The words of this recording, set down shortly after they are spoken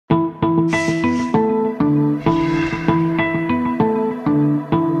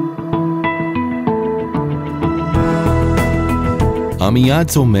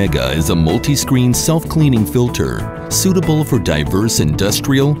Amiad's Omega is a multi-screen self-cleaning filter suitable for diverse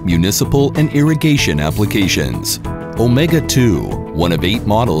industrial, municipal, and irrigation applications. Omega 2, one of 8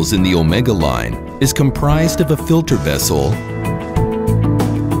 models in the Omega line, is comprised of a filter vessel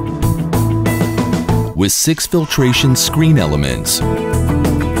with 6 filtration screen elements,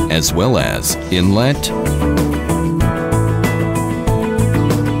 as well as inlet,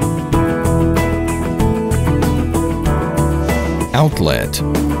 outlet,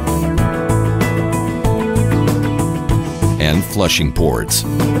 and flushing ports.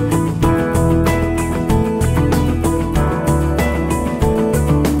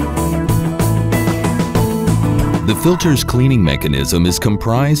 The filter's cleaning mechanism is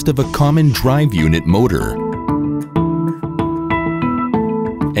comprised of a common drive unit motor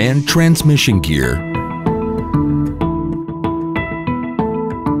and transmission gear,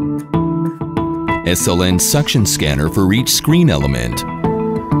 SLN suction scanner for each screen element,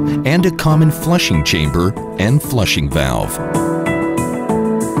 and a common flushing chamber and flushing valve.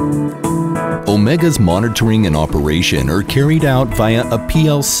 Omega's monitoring and operation are carried out via a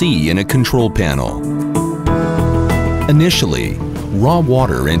PLC in a control panel. Initially, raw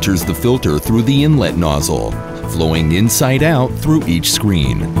water enters the filter through the inlet nozzle, flowing inside out through each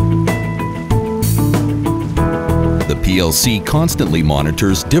screen. The PLC constantly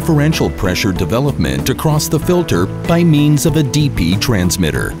monitors differential pressure development across the filter by means of a DP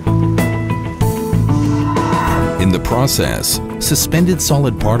transmitter. In the process, suspended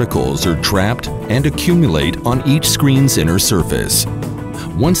solid particles are trapped and accumulate on each screen's inner surface.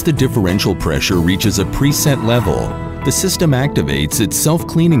 Once the differential pressure reaches a preset level, the system activates its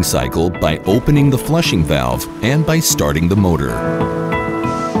self-cleaning cycle by opening the flushing valve and by starting the motor.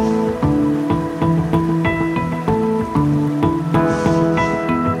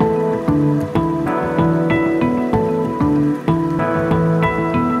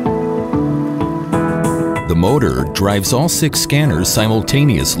 The motor drives all 6 scanners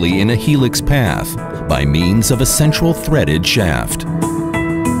simultaneously in a helix path by means of a central threaded shaft.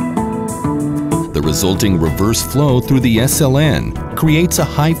 The resulting reverse flow through the SLN creates a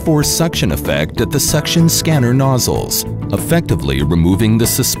high-force suction effect at the suction scanner nozzles, effectively removing the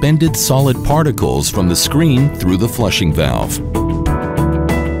suspended solid particles from the screen through the flushing valve.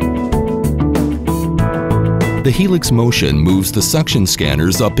 The helix motion moves the suction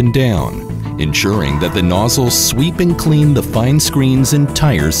scanners up and down, ensuring that the nozzles sweep and clean the fine screen's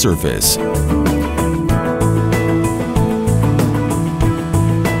entire surface.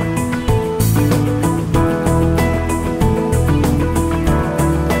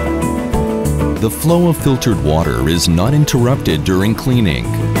 The flow of filtered water is not interrupted during cleaning.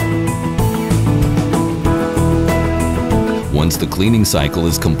 Once the cleaning cycle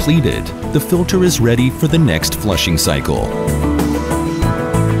is completed, the filter is ready for the next flushing cycle.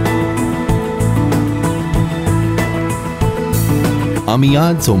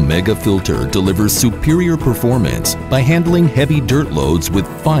 Amiad's Omega filter delivers superior performance by handling heavy dirt loads with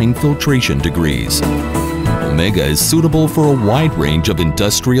fine filtration degrees. Omega is suitable for a wide range of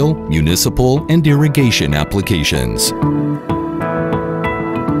industrial, municipal, and irrigation applications.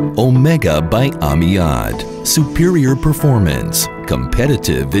 Omega by Amiad. Superior performance,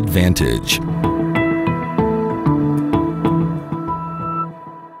 competitive advantage.